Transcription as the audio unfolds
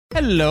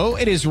Hello,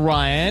 it is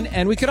Ryan,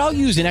 and we could all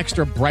use an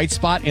extra bright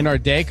spot in our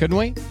day, couldn't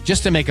we?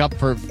 Just to make up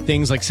for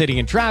things like sitting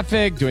in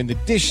traffic, doing the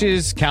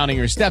dishes, counting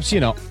your steps,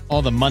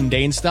 all the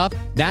mundane stuff.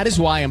 That is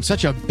why I'm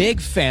such a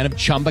big fan of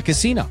Chumba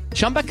Casino.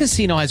 Chumba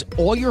Casino has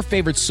all your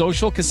favorite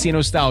social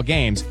casino-style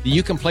games that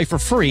you can play for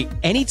free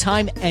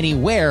anytime,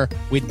 anywhere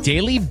with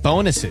daily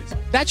bonuses.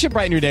 That should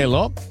brighten your day a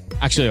little.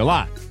 Actually, a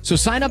lot. So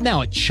sign up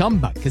now at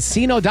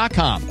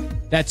ChumbaCasino.com.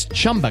 That's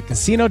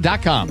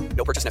ChumbaCasino.com.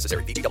 No purchase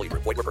necessary. VGW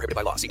Group. Void where prohibited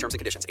by law. See terms and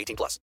conditions.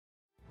 18+.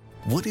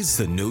 What is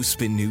the No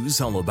Spin News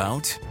all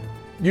about?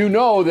 You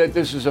know that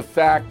this is a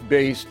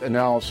fact-based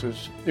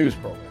analysis news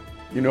program.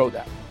 You know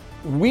that.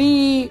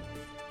 We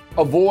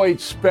avoid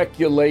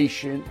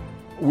speculation.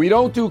 We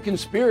don't do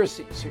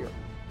conspiracies here.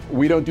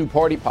 We don't do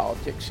party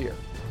politics here.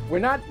 We're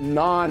not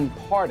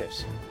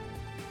nonpartisan.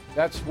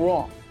 That's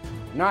wrong.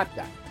 Not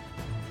that.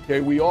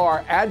 Okay, we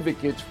are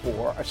advocates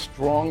for a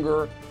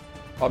stronger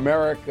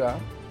America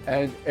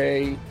and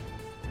a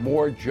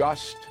more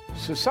just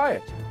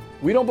society.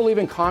 We don't believe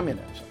in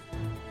communism.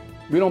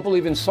 We don't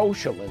believe in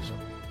socialism.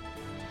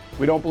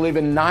 We don't believe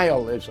in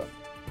nihilism.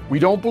 We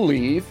don't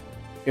believe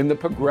in the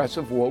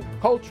progressive woke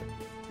culture.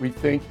 We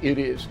think it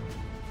is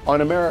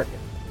un-American.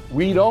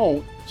 We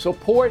don't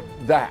support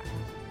that.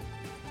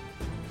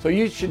 So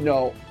you should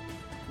know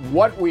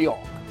what we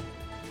are,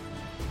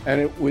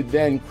 and it would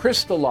then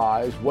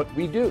crystallize what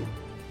we do.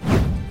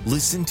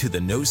 Listen to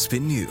the No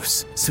Spin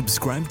News.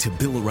 Subscribe to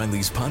Bill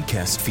O'Reilly's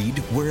podcast feed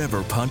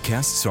wherever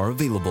podcasts are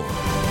available.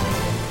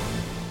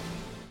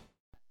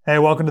 Hey,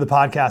 welcome to the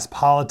podcast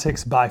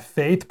Politics by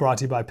Faith, brought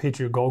to you by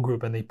Patriot Gold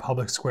Group and the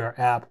Public Square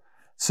app.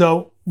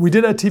 So we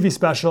did a TV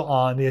special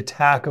on the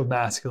attack of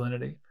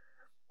masculinity.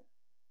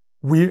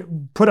 We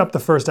put up the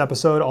first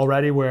episode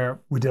already where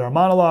we did our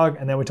monologue,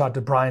 and then we talked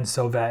to Brian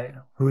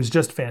Sauvé, who is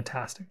just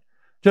fantastic,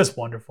 just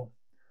wonderful.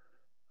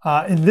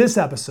 In this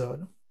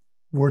episode,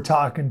 we're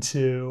talking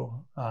to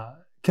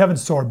Kevin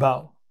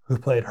Sorbo, who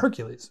played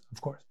Hercules,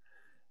 of course.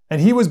 And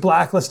he was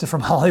blacklisted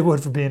from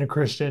Hollywood for being a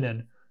Christian,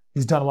 and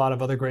he's done a lot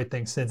of other great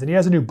things since. And he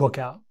has a new book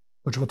out,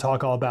 which we'll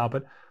talk all about.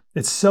 But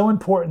it's so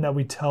important that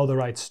we tell the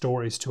right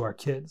stories to our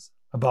kids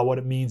about what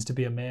it means to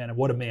be a man and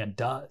what a man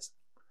does.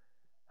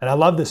 And I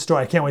love this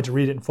story. I can't wait to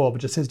read it in full,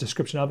 but just his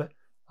description of it.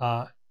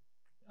 I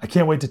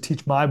can't wait to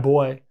teach my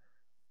boy,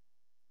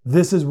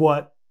 this is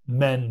what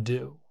men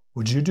do.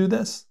 Would you do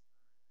this?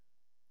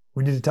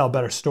 We need to tell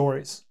better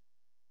stories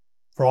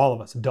for all of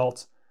us,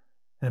 adults,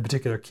 and in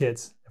particular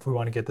kids, if we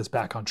want to get this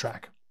back on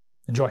track.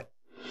 Enjoy.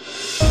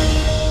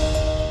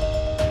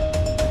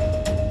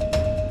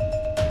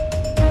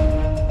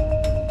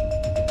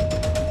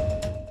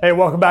 Hey,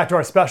 welcome back to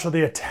our special,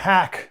 The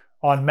Attack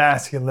on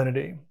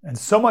Masculinity. And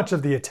so much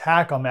of the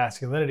attack on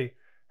masculinity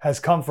has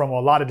come from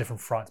a lot of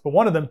different fronts, but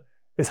one of them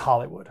is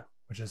Hollywood,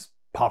 which is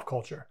pop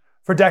culture,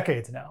 for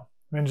decades now.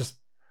 I mean, just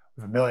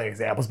we have a million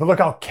examples, but look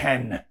how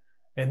Ken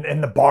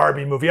in the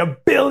Barbie movie, $1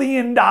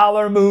 billion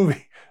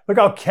movie. Look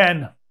how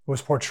Ken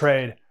was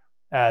portrayed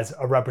as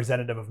a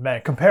representative of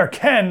men. Compare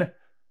Ken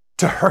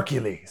to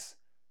Hercules.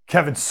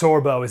 Kevin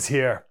Sorbo is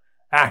here,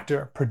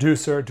 actor,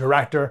 producer,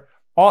 director,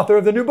 author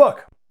of the new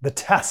book, The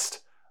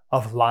Test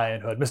of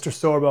Lionhood. Mr.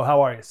 Sorbo,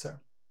 how are you,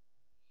 sir?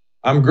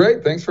 I'm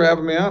great. Thanks for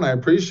having me on. I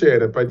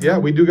appreciate it. But yeah,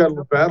 we do got a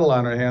little battle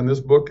on our hand. This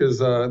book is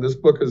a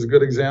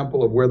good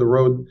example of where the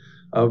road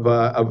of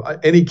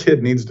any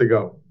kid needs to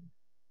go.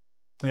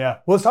 Yeah,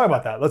 well, let's talk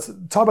about that. Let's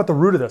talk about the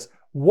root of this.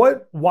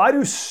 Why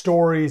do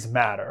stories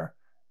matter?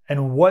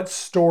 And what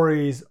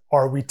stories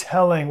are we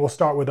telling? We'll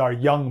start with our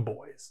young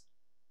boys.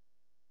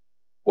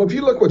 Well, if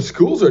you look what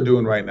schools are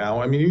doing right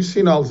now, I mean, you've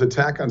seen all this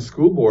attack on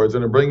school boards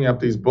and they're bringing up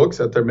these books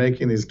that they're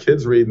making these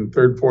kids read in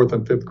 3rd, 4th,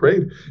 and 5th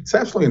grade. It's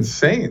absolutely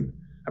insane.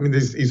 I mean,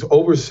 these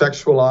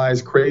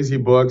over-sexualized, crazy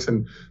books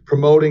and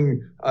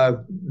promoting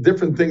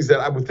different things that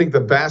I would think the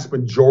vast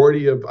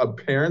majority of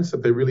parents,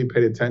 if they really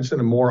paid attention,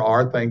 and more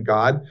are, thank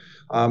God,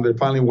 they're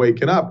finally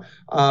waking up.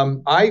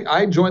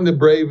 I joined the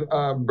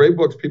Brave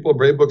Books, people at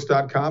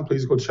bravebooks.com.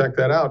 Please go check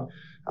that out.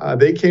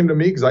 They came to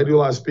me because I do a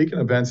lot of speaking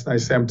events, and I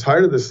say, I'm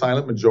tired of this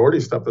silent majority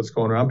stuff that's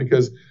going around,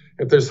 because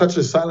if there's such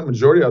a silent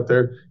majority out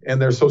there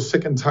and they're so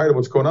sick and tired of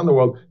what's going on in the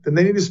world, then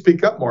they need to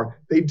speak up more.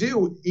 They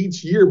do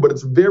each year, but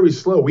it's very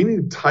slow. We need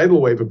a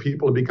tidal wave of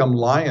people to become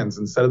lions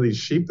instead of these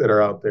sheep that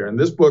are out there. And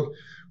this book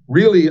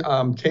really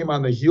came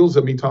on the heels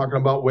of me talking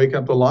about waking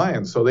up the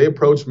lions. So they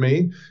approached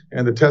me,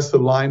 and The Test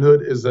of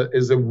Lionhood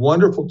is a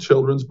wonderful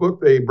children's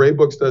book. Brave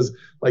Books does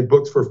like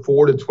books for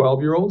 4 to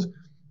 12-year-olds.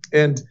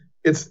 And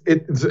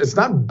it's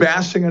not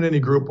bashing on any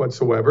group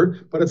whatsoever,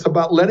 but it's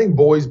about letting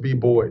boys be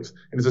boys.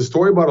 And it's a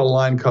story about a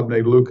lion cub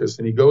named Lucas,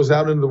 and he goes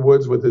out into the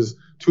woods with his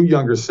 2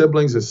 younger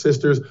siblings, his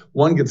sisters.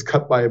 One gets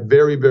cut by a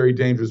very, very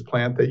dangerous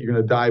plant that you're going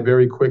to die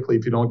very quickly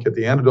if you don't get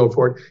the antidote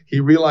for it.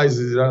 He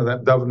realizes he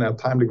doesn't have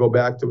time to go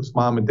back to his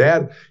mom and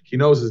dad. He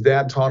knows his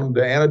dad taught him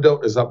the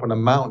antidote is up on a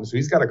mountain, so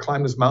he's got to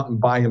climb this mountain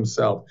by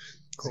himself.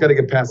 He's got to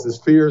get past his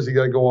fears. He's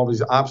got to go over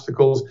these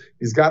obstacles.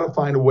 He's got to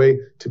find a way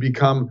to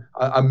become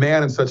a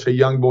man in such a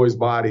young boy's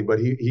body. But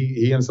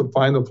he ends up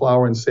finding the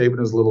flower and saving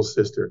his little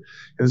sister.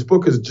 And this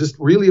book is just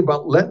really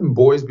about letting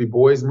boys be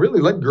boys and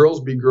really let girls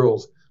be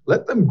girls.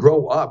 Let them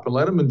grow up and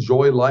let them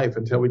enjoy life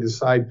until we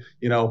decide,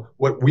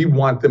 what we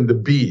want them to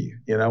be,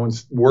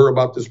 and we're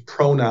about this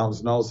pronouns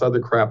and all this other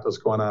crap that's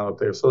going on out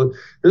there. So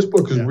this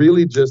book is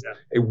really just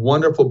a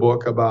wonderful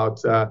book about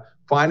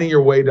finding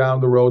your way down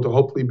the road to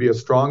hopefully be a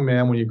strong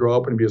man when you grow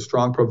up and be a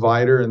strong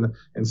provider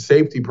and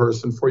safety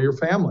person for your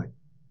family.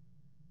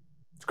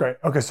 It's great.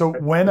 Okay, so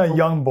when a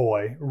young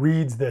boy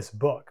reads this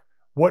book,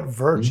 what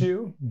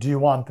virtue do you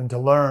want them to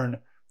learn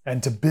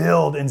and to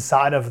build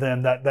inside of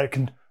them that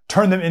can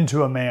turn them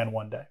into a man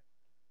one day?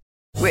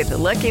 With the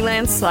Lucky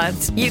Land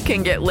Slots, you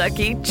can get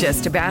lucky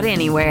just about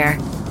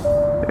anywhere.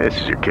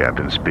 This is your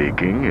captain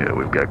speaking.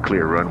 We've got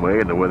clear runway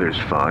and the weather's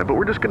fine, but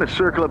we're just going to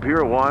circle up here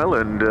a while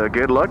and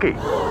get lucky.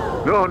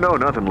 No,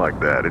 nothing like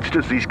that. It's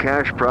just these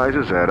cash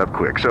prizes add up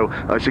quick. So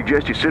I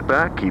suggest you sit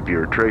back, keep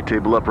your tray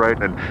table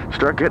upright, and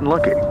start getting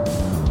lucky.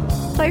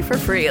 Play for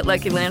free at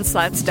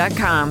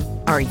LuckyLandSlots.com.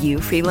 Are you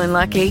feeling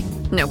lucky?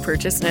 No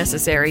purchase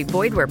necessary.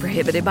 Void where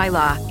prohibited by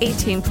law.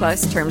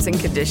 18+ terms and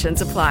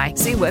conditions apply.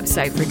 See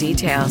website for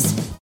details.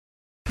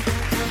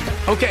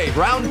 Okay,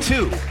 round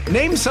two.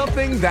 Name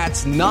something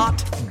that's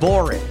not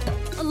boring.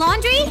 A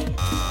laundry?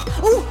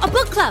 Ooh, a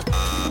book club.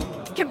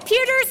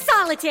 Computer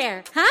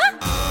solitaire, huh?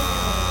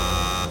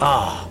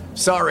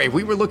 Sorry,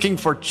 we were looking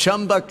for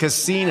Chumba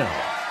Casino.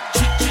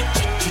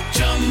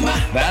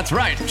 That's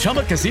right.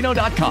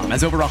 ChumbaCasino.com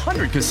has over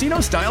 100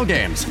 casino-style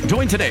games.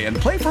 Join today and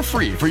play for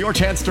free for your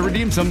chance to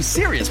redeem some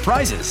serious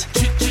prizes.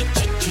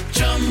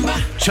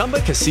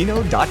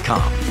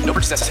 ChumbaCasino.com. No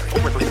purchase necessary.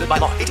 Void where prohibited by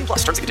law. 18+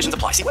 terms and conditions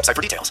apply. See website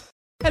for details.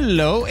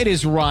 Hello, it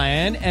is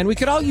Ryan, and we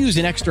could all use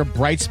an extra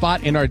bright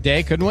spot in our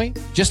day, couldn't we?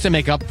 Just to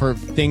make up for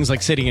things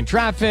like sitting in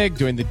traffic,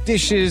 doing the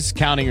dishes,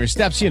 counting your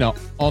steps,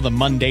 all the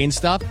mundane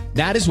stuff.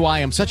 That is why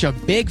I'm such a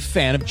big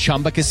fan of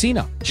Chumba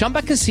Casino.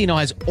 Chumba Casino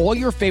has all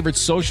your favorite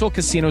social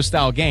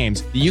casino-style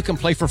games that you can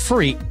play for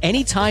free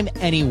anytime,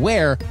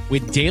 anywhere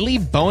with daily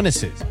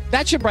bonuses.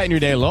 That should brighten your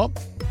day a little.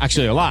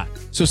 Actually, a lot.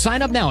 So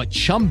sign up now at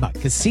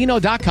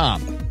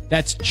ChumbaCasino.com.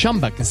 That's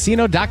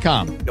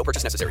ChumbaCasino.com. No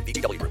purchase necessary.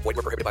 VGW Group. Void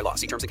where prohibited by law.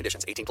 See terms and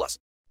conditions. 18+.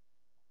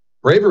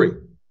 Bravery.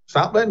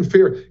 Stop letting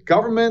fear.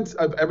 Government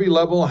of every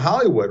level,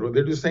 Hollywood,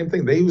 they do the same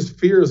thing. They use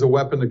fear as a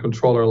weapon to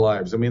control our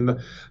lives. I mean,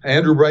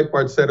 Andrew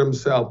Breitbart said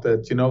himself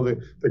that,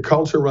 the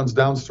culture runs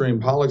downstream.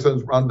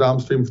 Politics run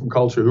downstream from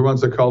culture. Who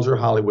runs the culture?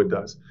 Hollywood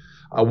does.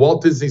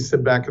 Walt Disney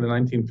said back in the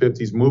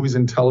 1950s, movies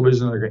and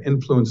television are going to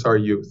influence our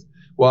youth.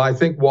 Well, I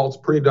think Walt's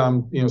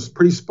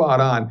pretty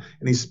spot on,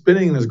 and he's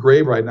spinning in his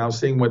grave right now,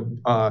 seeing what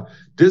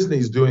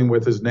Disney's doing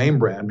with his name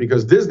brand,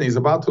 because Disney's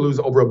about to lose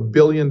over $1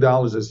 billion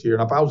this year.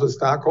 And if I was a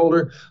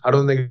stockholder, I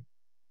don't think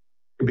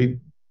it'd be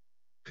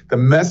the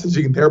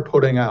messaging they're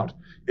putting out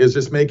is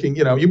just making.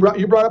 You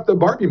brought up the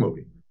Barbie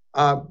movie.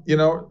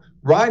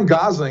 Ryan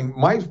Gosling,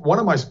 one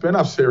of my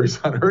spin-off series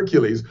on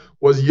Hercules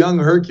was Young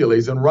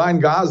Hercules, and Ryan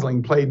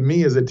Gosling played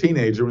me as a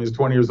teenager when he was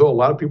 20 years old. A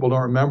lot of people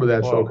don't remember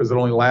that show because it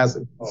only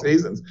lasted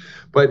seasons.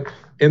 But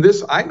in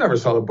this, I never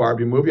saw the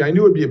Barbie movie. I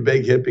knew it'd be a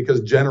big hit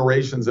because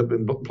generations have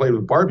been played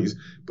with Barbies.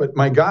 But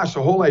my gosh,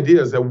 the whole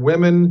idea is that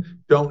women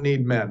don't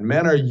need men.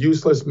 Men are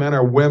useless. Men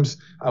are wimps.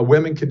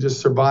 Women can just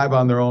survive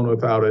on their own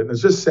without it. And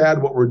it's just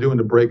sad what we're doing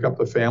to break up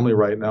the family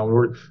right now. And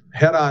we're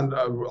head on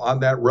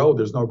that road.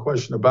 There's no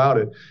question about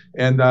it.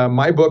 And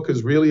my book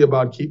is really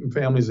about keeping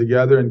families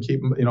together and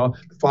keeping, the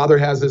father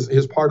has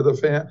his part of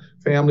the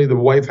family. The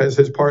wife has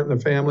his part in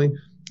the family.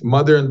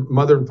 Mother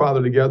and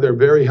father together are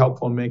very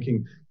helpful in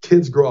making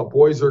kids grow up,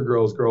 boys or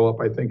girls grow up,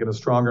 I think, in a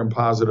stronger and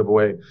positive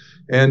way.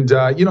 And,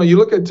 you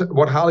look at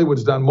what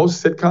Hollywood's done,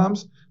 most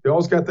sitcoms, they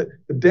always got the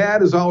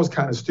dad is always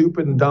kind of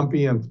stupid and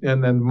dumpy, and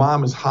then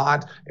mom is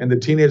hot, and the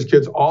teenage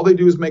kids, all they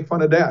do is make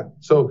fun of dad.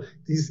 So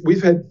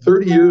we've had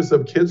 30 years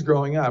of kids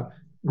growing up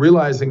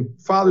realizing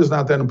father's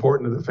not that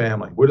important to the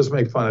family. We'll just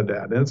make fun of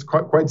dad. And it's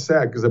quite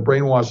sad because the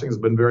brainwashing has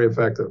been very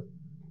effective.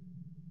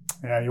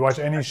 Yeah, you watch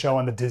any show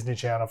on the Disney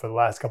Channel for the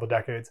last couple of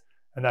decades,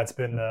 and that's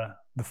been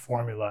the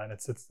formula, and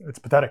it's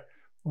pathetic.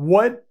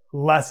 What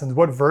lessons,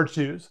 what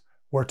virtues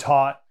were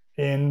taught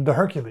in the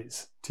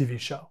Hercules TV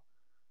show?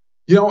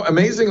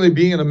 Amazingly,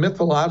 being a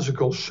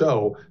mythological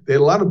show, they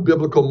had a lot of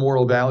biblical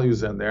moral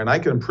values in there. And I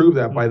can prove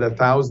that by the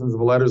thousands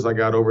of letters I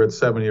got over its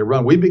 7-year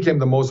run. We became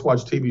the most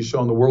watched TV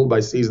show in the world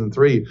by season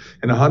 3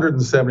 in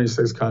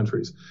 176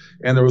 countries.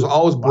 And there was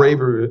always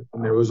bravery,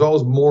 and there was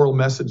always moral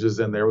messages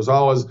in there.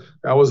 That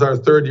was our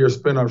 3rd-year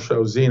spin-off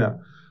show, Xena.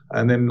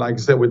 And then, like I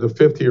said, with the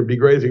 5th year, it'd be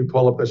great if you could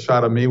pull up that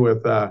shot of me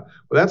with,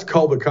 that's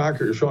Called the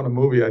Conqueror. You're showing a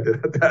movie I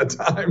did at that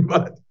time.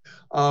 But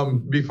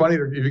be funny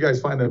if you guys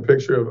find that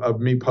picture of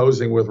me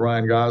posing with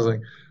Ryan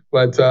Gosling.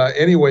 But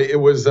anyway, it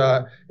was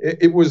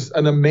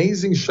an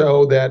amazing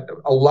show that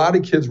a lot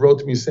of kids wrote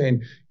to me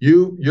saying,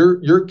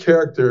 your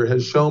character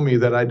has shown me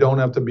that I don't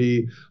have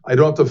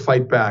to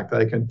fight back, that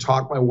I can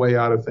talk my way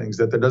out of things,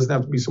 that there doesn't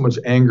have to be so much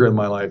anger in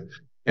my life.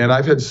 And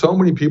I've had so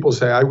many people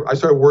say, I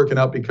started working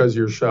out because of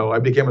your show. I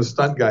became a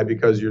stunt guy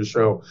because of your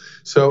show.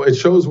 So it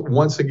shows,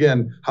 once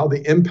again, how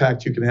the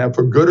impact you can have,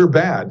 for good or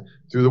bad,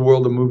 through the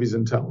world of movies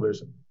and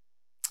television.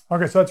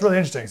 Okay, so that's really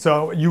interesting.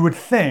 So you would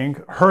think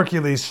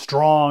Hercules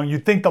strong,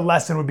 you'd think the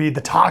lesson would be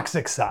the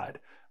toxic side,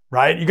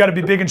 right? You got to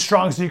be big and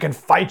strong so you can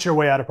fight your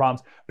way out of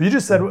problems. But you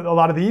just said a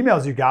lot of the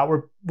emails you got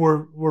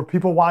were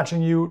people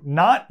watching you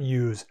not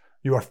use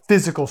your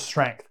physical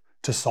strength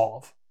to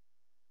solve.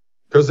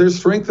 Because there's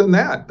strength in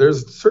that.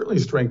 There's certainly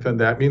strength in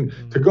that. I mean,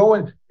 to go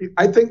in,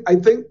 I think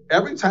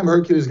every time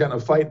Hercules got in a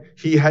fight,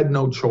 he had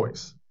no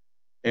choice.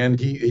 And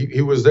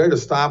he was there to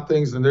stop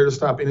things and there to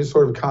stop any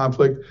sort of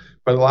conflict.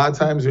 But a lot of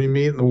times when you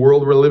meet in the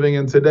world we're living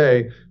in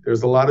today,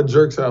 there's a lot of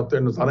jerks out there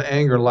and there's a lot of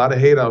anger and a lot of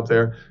hate out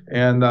there.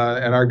 And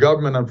our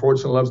government,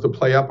 unfortunately, loves to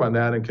play up on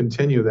that and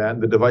continue that.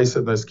 And the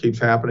divisiveness keeps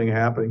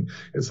happening.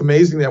 It's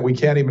amazing that we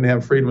can't even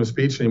have freedom of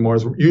speech anymore.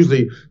 It's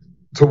usually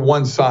to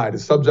one side.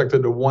 It's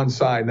subjected to one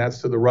side, and that's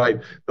to the right.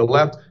 The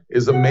left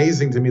is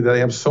amazing to me that they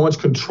have so much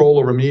control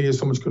over media,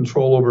 so much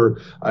control over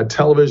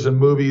television,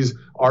 movies,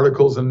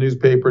 articles in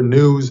newspaper,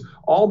 news,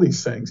 all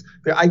these things.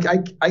 I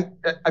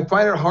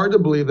find it hard to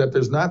believe that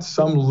there's not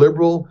some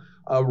liberal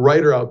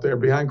writer out there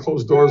behind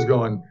closed doors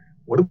going,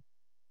 what are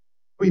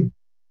we?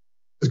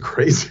 It's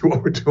crazy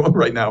what we're doing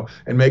right now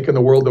and making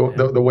the world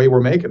the way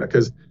we're making it.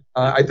 Because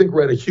I think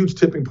we're at a huge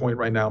tipping point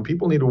right now, and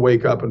people need to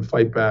wake up and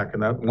fight back.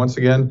 And that, once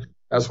again,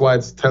 that's why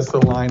it's test the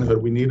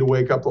lionhood. We need to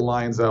wake up the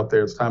lions out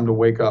there. It's time to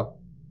wake up.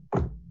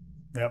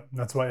 Yep,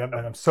 that's why. And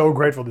I'm so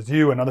grateful to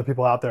you and other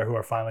people out there who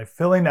are finally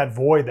filling that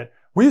void that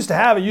we used to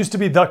have. It used to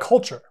be the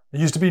culture. It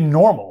used to be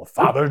normal.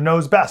 Father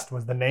Knows Best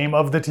was the name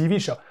of the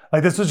TV show.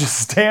 Like, this was just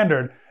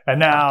standard. And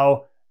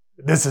now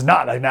this is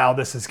not. Like, now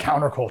this is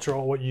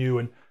countercultural, what you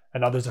and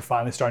others are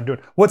finally starting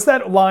doing. What's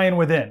that lion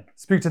within?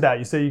 Speak to that.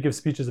 You say you give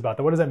speeches about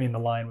that. What does that mean, the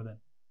lion within?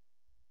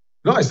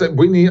 No, I said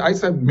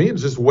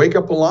just wake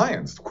up the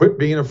lions. Quit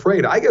being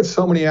afraid. I get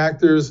so many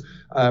actors,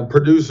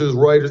 producers,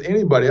 writers,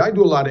 anybody. I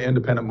do a lot of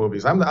independent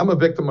movies. I'm a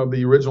victim of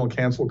the original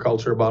cancel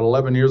culture. About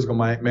 11 years ago,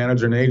 my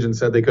manager and agent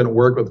said they couldn't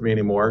work with me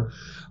anymore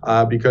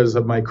because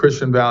of my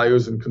Christian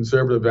values and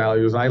conservative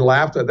values. And I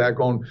laughed at that,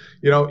 going,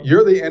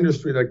 you're the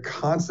industry that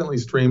constantly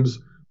streams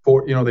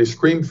for, they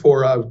scream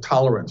for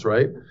tolerance,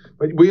 right?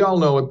 But we all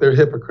know it, they're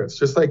hypocrites.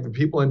 Just like the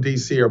people in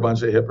D.C. are a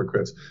bunch of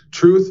hypocrites.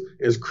 Truth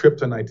is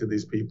kryptonite to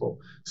these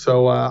people.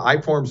 So I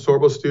formed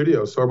Sorbo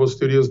Studios,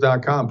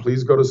 sorbostudios.com.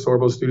 Please go to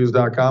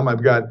sorbostudios.com.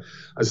 I've got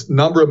a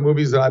number of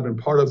movies that I've been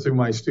part of through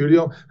my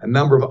studio, a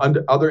number of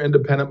other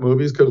independent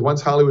movies, because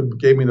once Hollywood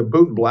gave me the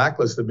boot and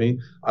blacklisted me,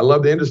 I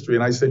love the industry.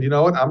 And I said, you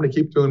know what? I'm going to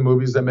keep doing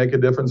movies that make a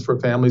difference for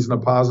families in a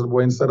positive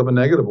way instead of a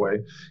negative way.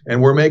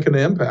 And we're making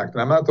an impact.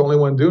 And I'm not the only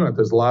one doing it.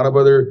 There's a lot of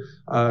other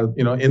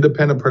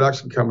independent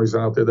production companies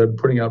out there that are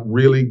putting out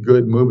really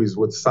good movies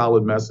with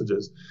solid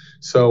messages.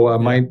 So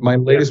my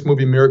latest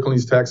movie, Miracle in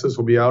East Texas,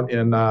 will be out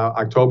in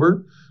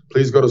October.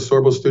 Please go to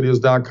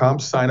sorbostudios.com.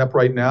 Sign up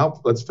right now.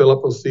 Let's fill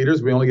up those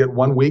theaters. We only get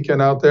one weekend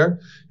out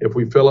there. If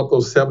we fill up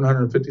those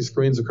 750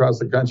 screens across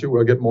the country,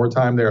 we'll get more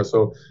time there.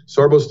 So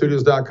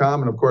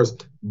sorbostudios.com, and of course,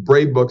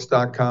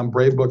 bravebooks.com.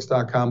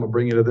 Bravebooks.com will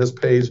bring you to this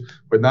page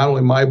with not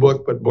only my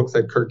book, but books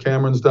that Kirk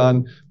Cameron's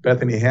done,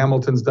 Bethany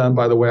Hamilton's done.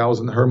 By the way, I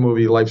was in her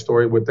movie Life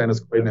Story with Dennis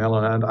Quaid and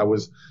Helen Hunt. I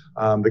was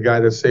the guy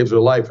that saves her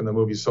life in the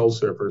movie Soul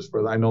Surfers.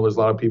 I know there's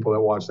a lot of people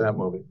that watch that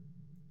movie.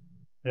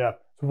 Yeah.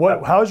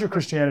 How has your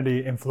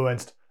Christianity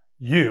influenced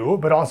you,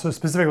 but also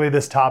specifically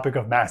this topic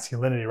of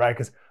masculinity, right?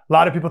 Because a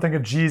lot of people think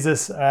of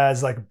Jesus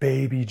as like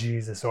baby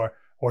Jesus or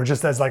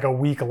just as like a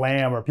weak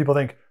lamb, or people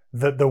think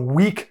that the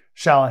weak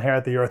shall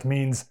inherit the earth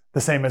means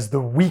the same as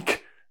the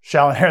weak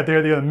shall inherit the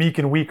earth. The meek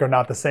and weak are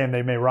not the same.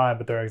 They may rhyme,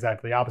 but they're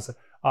exactly the opposite.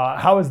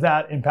 How has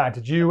that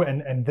impacted you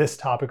and this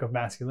topic of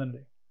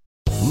masculinity?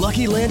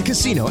 Lucky Land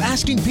Casino,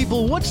 asking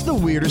people, what's the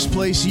weirdest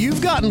place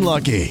you've gotten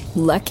lucky?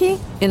 Lucky?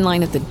 In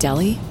line at the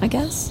deli, I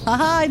guess?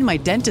 Aha, in my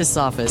dentist's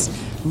office.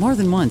 More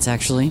than once,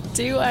 actually.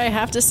 Do I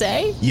have to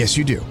say? Yes,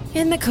 you do.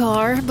 In the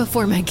car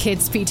before my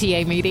kids'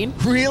 PTA meeting.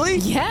 Really?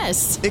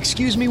 Yes.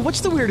 Excuse me,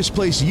 what's the weirdest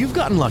place you've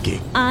gotten lucky?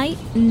 I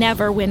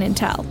never win and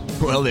tell.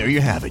 Well, there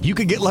you have it. You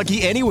can get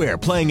lucky anywhere,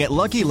 playing at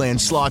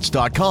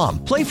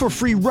LuckyLandSlots.com. Play for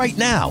free right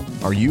now.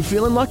 Are you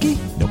feeling lucky?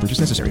 No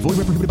purchase necessary. Void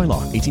where prohibited by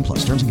law.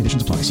 18+. Terms and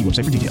conditions apply. See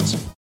website for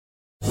details.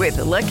 With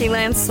the Lucky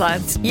Land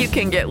Slots, you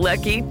can get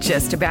lucky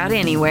just about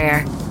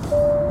anywhere.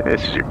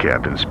 This is your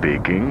captain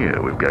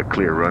speaking. We've got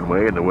clear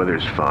runway and the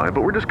weather's fine,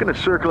 but we're just going to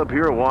circle up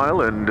here a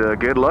while and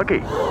get lucky.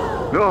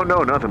 No,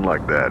 nothing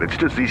like that. It's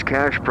just these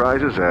cash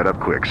prizes add up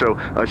quick. So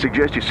I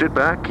suggest you sit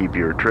back, keep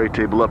your tray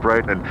table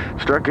upright, and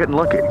start getting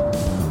lucky.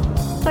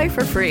 Play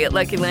for free at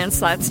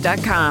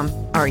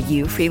LuckyLandSlots.com. Are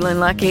you feeling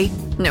lucky?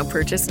 No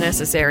purchase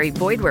necessary.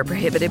 Void where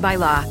prohibited by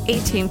law.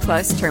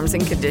 18+ terms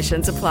and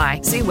conditions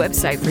apply. See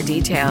website for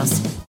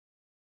details.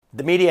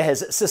 The media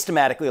has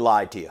systematically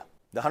lied to you.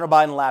 The Hunter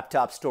Biden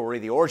laptop story,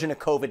 the origin of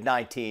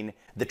COVID-19,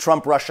 the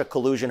Trump-Russia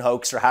collusion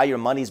hoax, or how your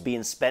money's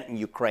being spent in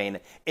Ukraine.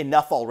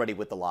 Enough already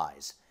with the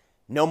lies.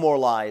 No more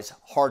lies,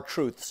 hard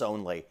truths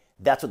only.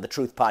 That's what the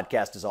Truth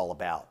Podcast is all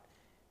about.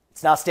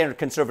 It's not standard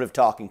conservative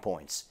talking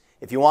points.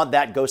 If you want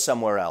that, go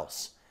somewhere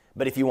else.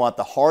 But if you want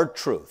the hard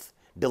truth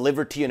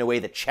delivered to you in a way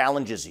that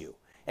challenges you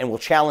and will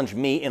challenge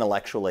me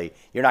intellectually,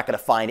 you're not going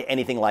to find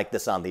anything like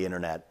this on the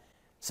internet.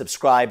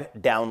 Subscribe,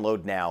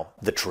 download now,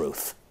 The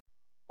Truth.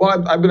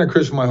 Well, I've been a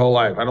Christian my whole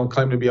life. I don't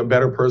claim to be a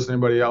better person than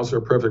anybody else or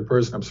a perfect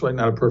person. I'm certainly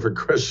not a perfect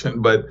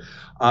Christian, but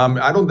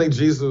I don't think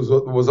Jesus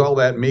was all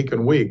that meek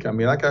and weak. I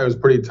mean, that guy was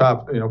pretty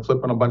tough,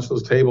 flipping a bunch of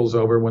those tables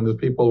over when the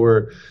people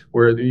were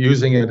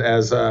using it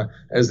as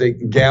they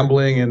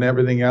gambling and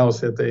everything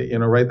else at the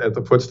right at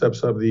the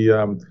footsteps of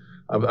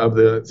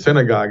the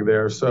synagogue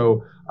there.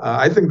 So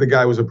I think the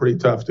guy was a pretty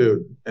tough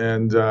dude,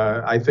 and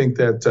I think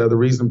that the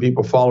reason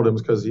people followed him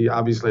is because he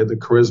obviously had the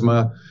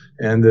charisma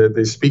and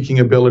the speaking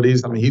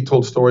abilities. I mean, he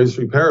told stories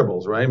through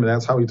parables, right? I mean,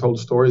 that's how he told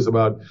stories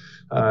about,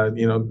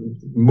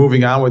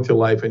 moving on with your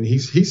life. And he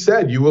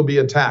said, you will be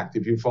attacked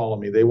if you follow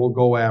me. They will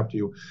go after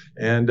you.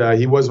 And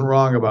he wasn't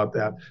wrong about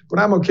that. But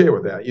I'm okay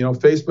with that.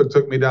 Facebook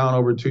took me down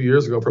over 2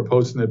 years ago for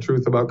posting the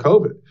truth about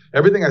COVID.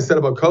 Everything I said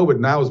about COVID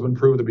now has been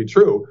proved to be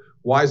true.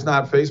 Why is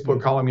not Facebook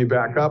calling me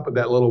back up with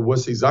that little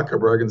wussy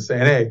Zuckerberg and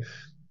saying, hey,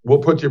 we'll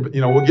put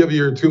we'll give you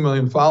your 2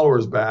 million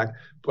followers back.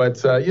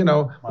 But,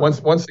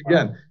 once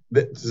again,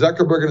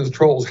 Zuckerberg and his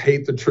trolls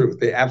hate the truth.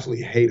 They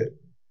absolutely hate it.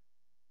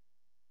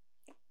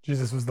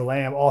 Jesus was the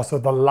Lamb, also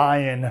the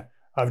Lion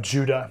of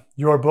Judah.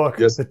 Your book,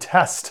 yes. The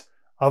Test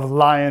of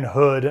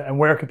Lionhood. And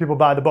where can people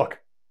buy the book?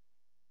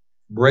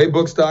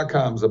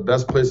 BraveBooks.com is the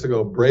best place to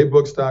go.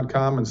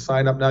 BraveBooks.com and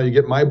sign up now. You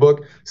get my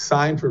book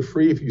signed for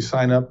free if you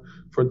sign up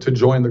to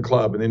join the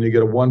club. And then you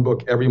get one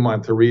book every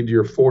month to read to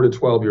your 4 to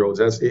 12-year-olds.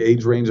 That's the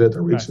age range that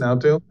they're reaching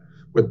out to,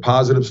 with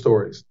positive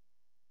stories.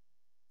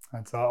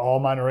 That's all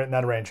mine are in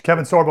that range.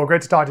 Kevin Sorbo,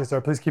 great to talk to you, sir.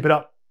 Please keep it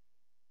up.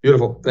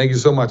 Beautiful. Thank you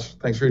so much.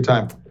 Thanks for your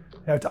time.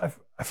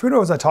 I forget who it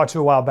was I talked to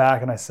a while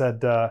back, and I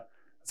said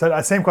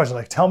same question,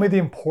 like, tell me the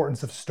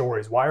importance of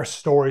stories. Why are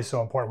stories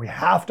so important? We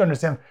have to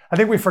understand. I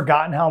think we've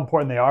forgotten how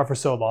important they are for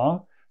so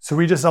long. So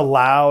we just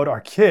allowed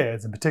our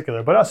kids in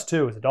particular, but us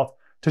too as adults,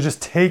 to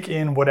just take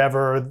in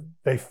whatever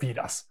they feed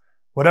us.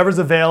 Whatever's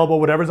available,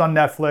 whatever's on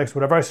Netflix,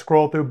 whatever I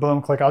scroll through,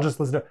 boom, click, I'll just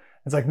listen to it.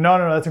 It's like, no,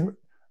 that's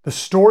the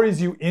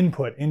stories you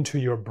input into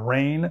your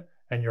brain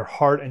and your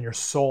heart and your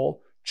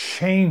soul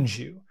change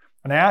you.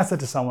 And I asked that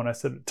to someone. I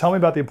said, tell me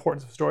about the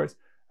importance of stories.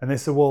 And they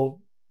said,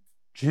 well,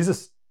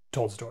 Jesus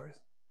told stories.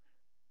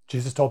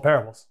 Jesus told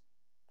parables.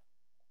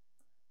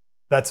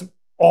 That's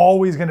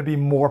always going to be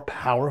more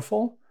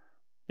powerful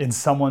in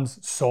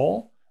someone's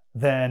soul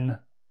than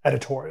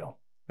editorial.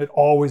 It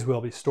always will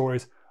be.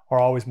 Stories are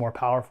always more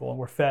powerful, and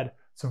we're fed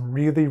some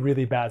really,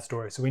 really bad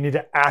stories. So we need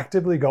to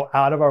actively go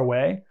out of our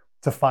way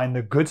to find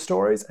the good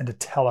stories and to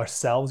tell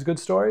ourselves good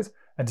stories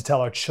and to tell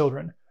our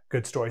children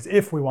good stories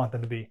if we want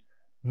them to be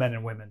men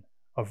and women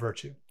of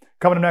virtue.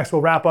 Coming up next,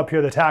 we'll wrap up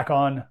here the attack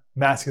on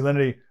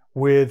masculinity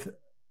with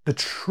the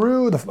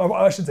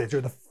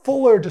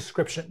fuller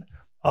description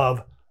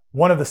of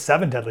one of the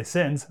 7 deadly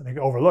sins, I think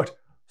overlooked,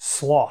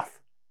 sloth.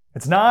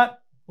 It's not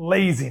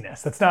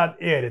laziness. That's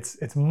not it.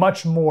 It's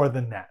much more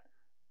than that.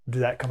 We'll do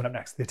that coming up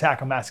next. The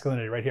attack on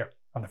masculinity right here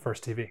on the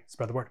First TV.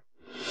 Spread the word.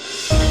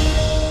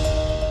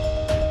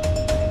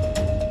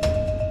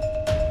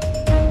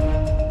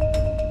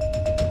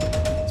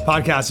 This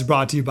podcast is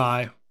brought to you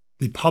by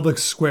the Public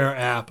Square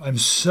app. I'm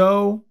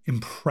so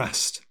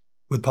impressed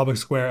with Public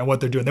Square and what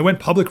they're doing. They went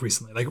public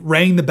recently, like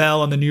rang the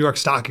bell on the New York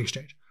Stock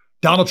Exchange.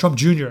 Donald Trump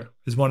Jr.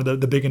 is one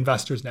of the big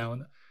investors now.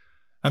 And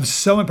I'm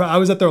so impressed. I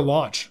was at their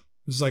launch.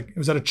 It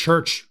was at a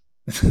church.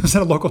 It was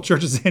at a local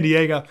church in San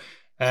Diego.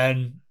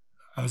 And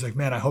I was like,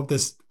 man, I hope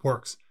this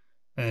works.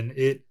 And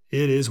it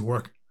is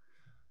working.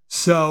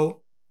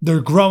 So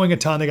they're growing a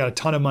ton. They got a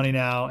ton of money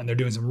now, and they're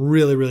doing some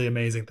really, really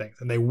amazing things.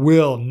 And they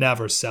will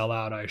never sell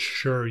out, I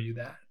assure you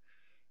that.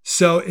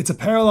 So it's a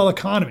parallel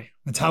economy.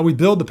 That's how we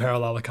build the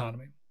parallel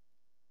economy.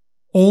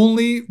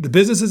 Only the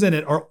businesses in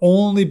it are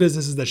only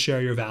businesses that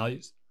share your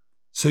values.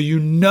 So you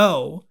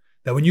know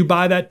that when you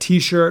buy that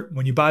t-shirt,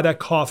 when you buy that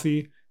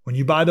coffee, when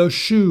you buy those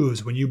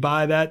shoes, when you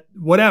buy that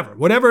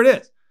whatever it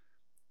is,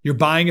 you're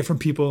buying it from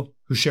people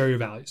who share your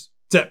values.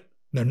 That's it.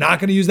 They're not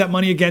going to use that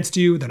money against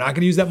you. They're not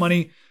going to use that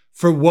money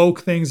for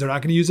woke things. They're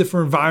not going to use it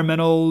for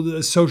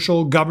environmental,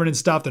 social governance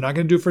stuff. They're not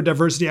going to do it for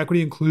diversity,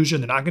 equity,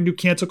 inclusion. They're not going to do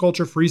cancel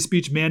culture, free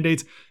speech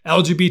mandates,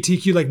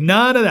 LGBTQ, like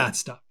none of that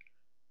stuff.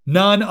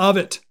 None of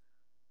it.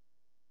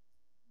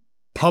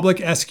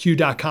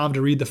 PublicSQ.com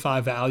to read the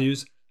 5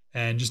 values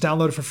and just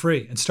download it for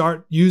free and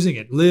start using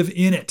it. Live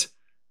in it.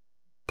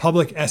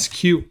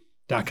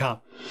 PublicSQ.com.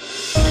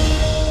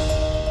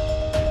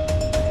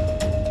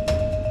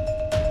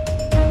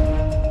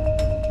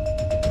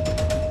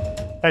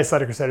 Hey,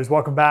 Slater Crusaders,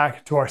 welcome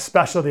back to our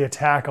special, The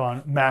Attack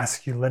on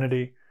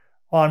Masculinity,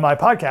 on my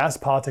podcast,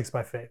 Politics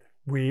by Faith.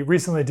 We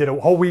recently did a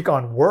whole week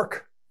on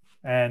work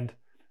and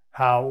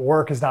how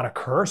work is not a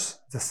curse.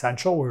 It's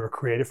essential. We were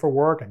created for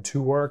work and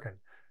to work. And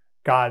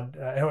God,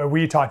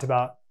 we talked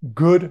about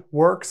good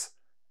works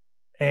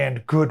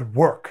and good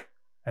work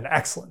and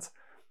excellence.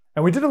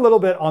 And we did a little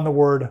bit on the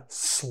word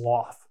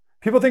sloth.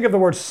 People think of the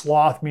word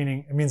sloth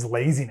meaning it means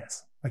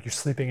laziness. like you're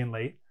sleeping in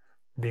late,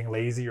 being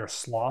lazy or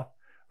sloth.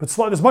 But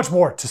sloth, there's much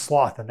more to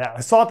sloth than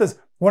that. Sloth is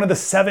one of the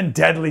 7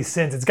 deadly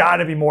sins. It's got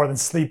to be more than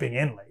sleeping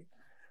in late.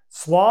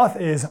 Sloth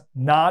is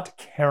not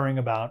caring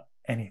about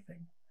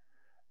anything,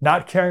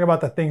 not caring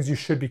about the things you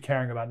should be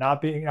caring about,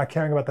 not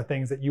caring about the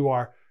things that you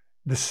are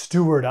the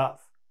steward of,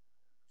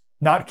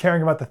 not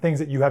caring about the things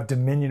that you have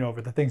dominion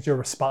over, the things you're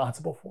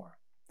responsible for.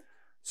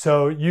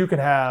 So you can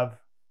have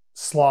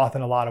sloth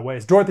in a lot of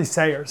ways. Dorothy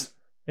Sayers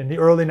in the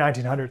early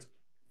 1900s.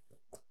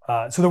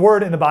 So the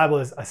word in the Bible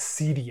is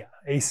acedia,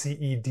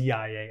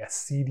 A-C-E-D-I-A,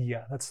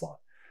 acedia, that's sloth.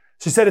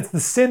 She said it's the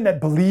sin that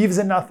believes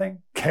in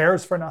nothing,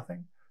 cares for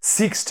nothing,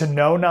 seeks to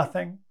know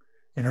nothing,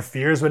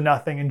 interferes with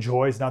nothing,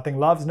 enjoys nothing,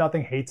 loves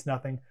nothing, hates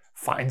nothing,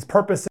 finds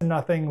purpose in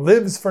nothing,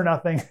 lives for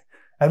nothing,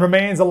 and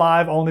remains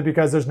alive only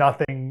because there's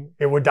nothing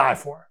it would die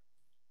for.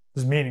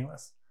 It's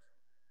meaningless.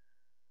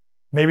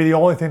 Maybe the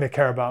only thing they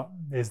care about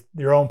is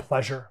your own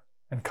pleasure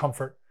and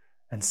comfort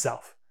and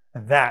self.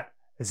 And that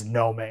is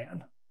no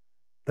man.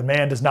 The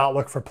man does not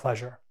look for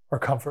pleasure or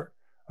comfort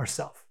or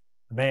self.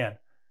 The man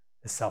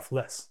is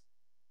selfless.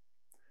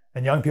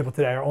 And young people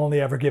today are only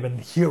ever given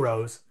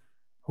heroes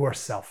who are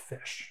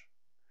selfish.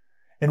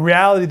 In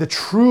reality, the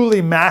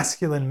truly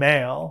masculine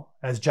male,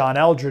 as John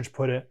Eldridge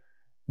put it,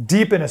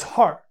 deep in his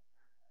heart,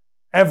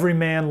 every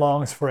man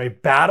longs for a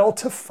battle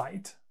to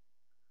fight,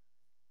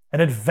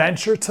 an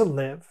adventure to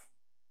live,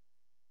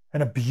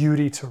 and a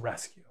beauty to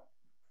rescue.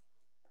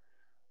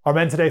 Are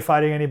men today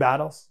fighting any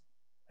battles?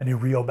 Any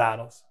real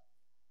battles?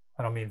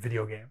 I don't mean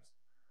video games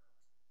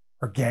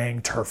or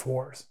gang turf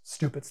wars,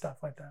 stupid stuff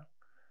like that.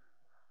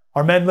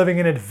 Are men living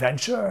in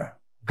adventure,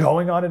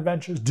 going on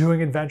adventures,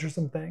 doing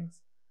adventuresome things?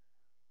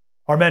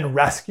 Are men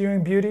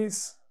rescuing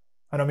beauties?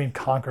 I don't mean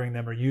conquering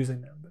them or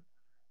using them, but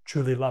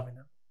truly loving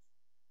them.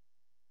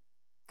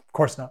 Of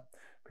course not.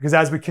 Because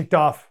as we kicked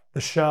off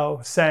the show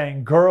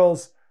saying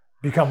girls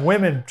become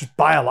women just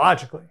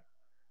biologically,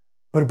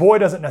 but a boy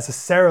doesn't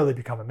necessarily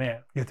become a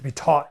man. You have to be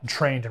taught and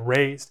trained and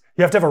raised.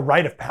 You have to have a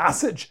rite of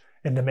passage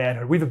into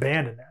manhood. We've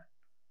abandoned that.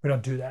 We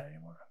don't do that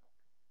anymore.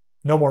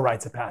 No more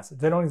rites of passage.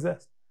 They don't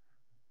exist.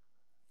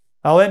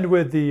 I'll end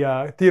with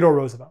the Theodore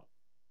Roosevelt,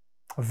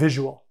 a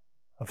visual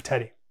of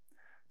Teddy.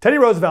 Teddy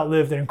Roosevelt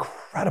lived an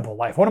incredible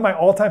life. One of my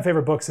all-time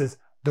favorite books is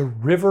The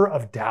River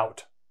of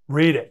Doubt.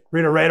 Read it.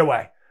 Read it right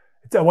away.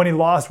 It's when he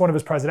lost one of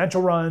his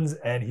presidential runs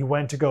and he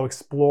went to go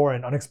explore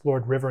an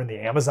unexplored river in the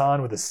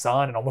Amazon with his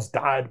son and almost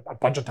died a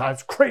bunch of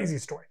times. Crazy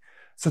story.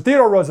 So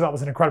Theodore Roosevelt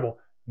was an incredible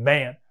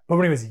man. But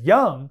when he was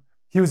young,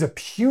 he was a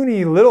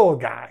puny little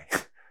guy,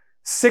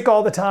 sick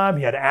all the time.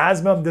 He had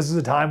asthma. This was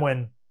a time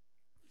when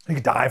he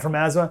could die from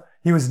asthma.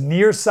 He was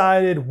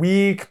nearsighted,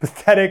 weak,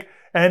 pathetic,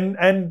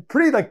 and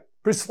pretty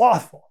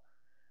slothful.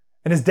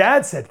 And his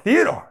dad said,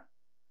 Theodore,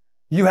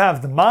 you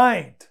have the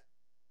mind,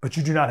 but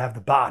you do not have the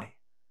body.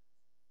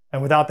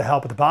 And without the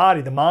help of the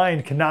body, the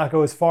mind cannot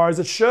go as far as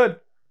it should.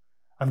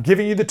 I'm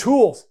giving you the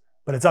tools,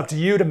 but it's up to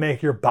you to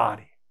make your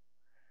body.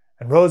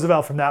 And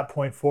Roosevelt, from that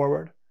point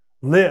forward,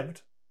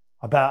 lived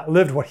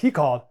what he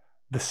called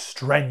the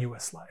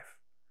strenuous life.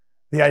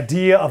 The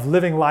idea of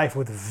living life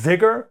with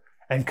vigor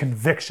and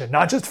conviction,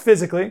 not just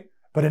physically,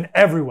 but in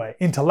every way,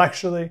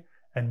 intellectually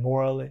and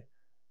morally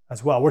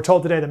as well. We're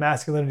told today that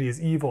masculinity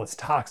is evil, it's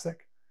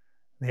toxic.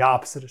 The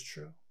opposite is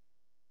true.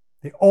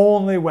 The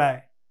only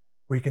way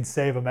we can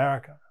save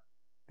America,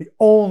 the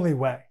only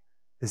way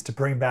is to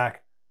bring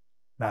back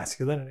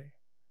masculinity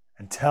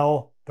and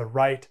tell the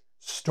right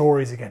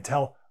stories again,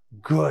 tell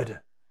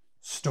good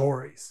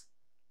stories.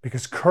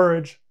 Because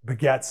courage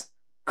begets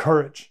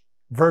courage.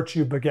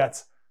 Virtue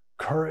begets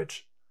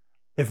courage.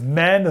 If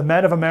the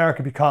men of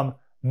America become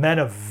men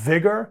of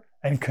vigor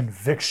and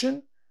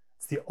conviction,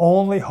 it's the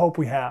only hope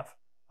we have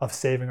of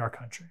saving our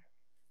country.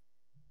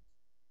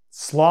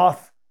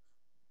 Sloth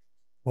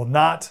will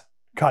not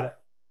cut it.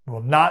 We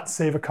will not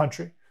save a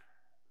country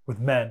with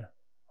men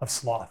of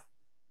sloth.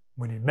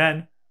 We need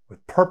men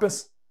with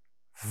purpose,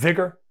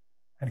 vigor,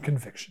 and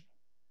conviction.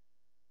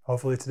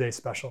 Hopefully today's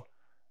special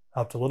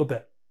helped a little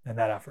bit in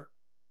that effort.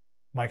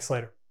 Mike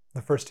Slater,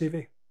 The First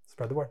TV.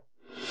 Spread the word.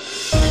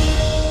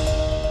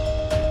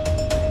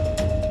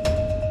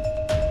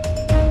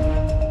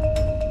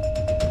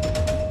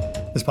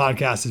 This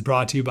podcast is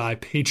brought to you by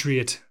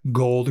Patriot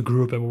Gold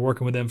Group, and we're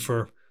working with them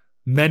for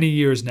many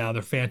years now.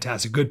 They're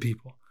fantastic, good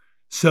people.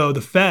 So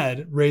the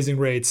Fed raising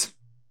rates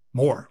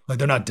more, like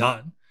they're not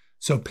done.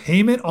 So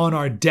payment on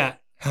our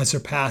debt has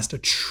surpassed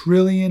 $1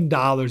 trillion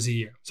a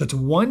year. So it's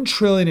 $1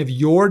 trillion of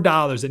your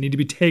dollars that need to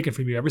be taken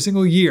from you every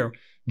single year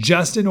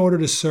just in order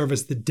to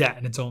service the debt,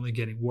 and it's only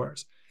getting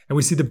worse. And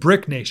we see the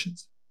BRIC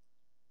nations,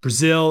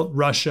 Brazil,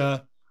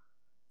 Russia,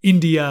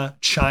 India,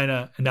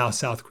 China, and now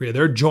South Korea.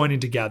 They're joining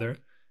together,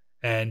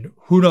 and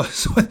who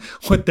knows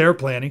what they're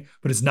planning,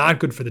 but it's not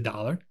good for the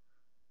dollar.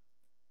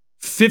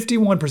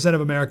 51%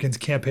 of Americans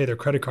can't pay their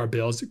credit card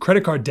bills.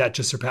 Credit card debt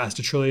just surpassed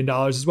 $1 trillion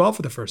as well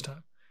for the first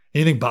time. And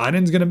you think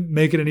Biden's going to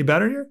make it any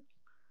better here?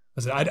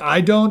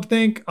 I don't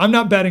think, I'm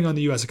not betting on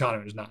the U.S.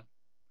 economy. It's not.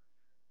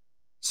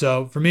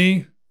 So for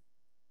me,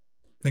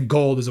 I think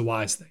gold is a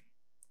wise thing.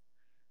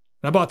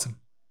 And I bought some.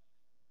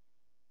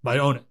 I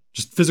own it.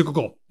 Just physical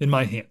gold in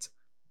my hands.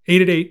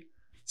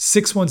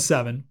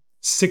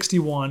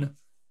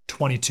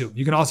 888-617-6122.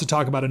 You can also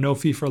talk about a no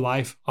fee for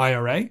life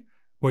IRA,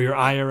 where your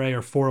IRA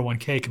or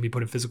 401k can be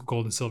put in physical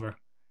gold and silver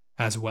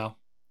as well.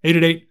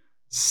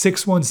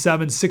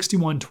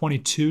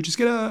 888-617-6122. Just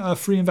get a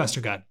free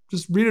investor guide.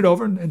 Just read it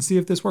over and see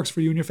if this works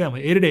for you and your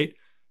family.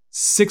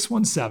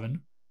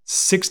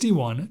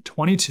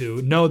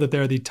 888-617-6122. Know that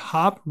they're the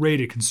top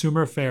rated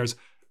consumer affairs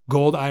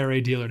gold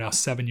IRA dealer now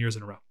 7 years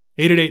in a row.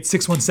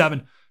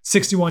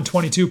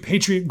 888-617-6122,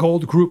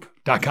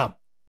 patriotgoldgroup.com.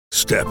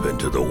 Step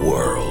into the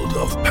world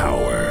of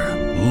power,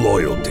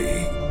 loyalty,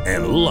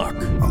 and luck.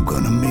 I'm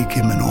going to make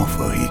him an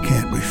offer he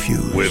can't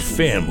refuse. With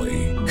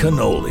family,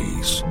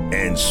 cannolis,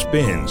 and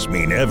spins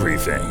mean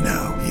everything.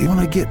 Now, you want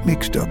to get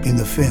mixed up in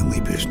the family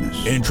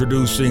business.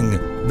 Introducing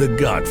The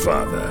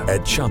Godfather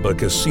at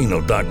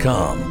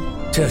ChumbaCasino.com.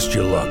 Test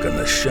your luck in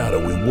the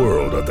shadowy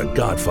world of The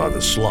Godfather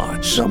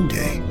slot.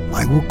 Someday,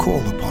 I will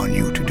call upon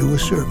you to do a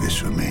service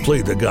for me.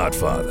 Play The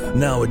Godfather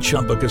now at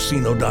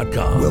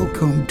ChumbaCasino.com.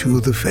 Welcome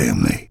to the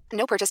family.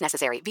 No purchase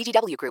necessary.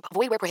 VGW Group.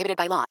 Void where prohibited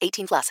by law.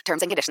 18+.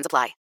 Terms and conditions apply.